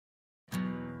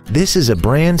This is a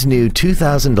brand new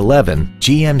 2011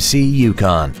 GMC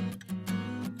Yukon.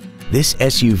 This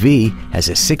SUV has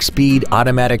a 6-speed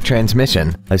automatic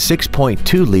transmission, a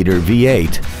 6.2-liter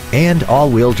V8, and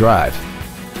all-wheel drive.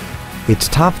 Its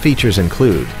top features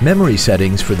include memory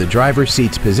settings for the driver's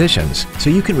seat's positions, so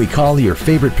you can recall your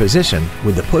favorite position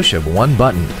with the push of one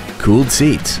button, cooled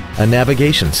seats, a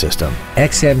navigation system,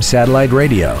 XM satellite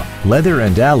radio, leather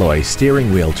and alloy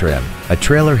steering wheel trim, a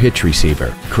trailer hitch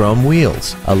receiver, chrome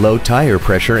wheels, a low tire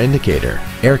pressure indicator,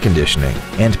 air conditioning,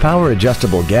 and power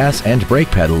adjustable gas and brake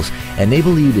pedals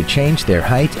enable you to change their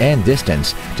height and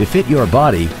distance to fit your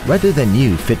body rather than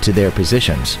you fit to their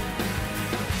positions.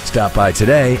 Stop by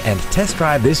today and test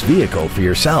drive this vehicle for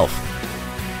yourself.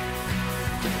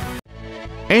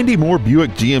 Andy Mohr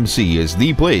Buick GMC is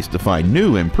the place to find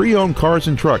new and pre-owned cars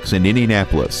and trucks in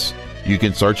Indianapolis. You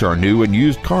can search our new and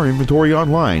used car inventory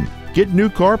online, get new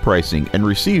car pricing, and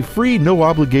receive free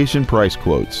no-obligation price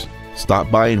quotes. Stop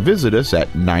by and visit us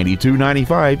at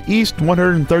 9295 East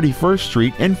 131st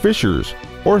Street in Fishers,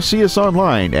 or see us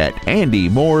online at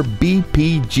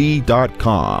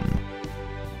andymohrbpg.com.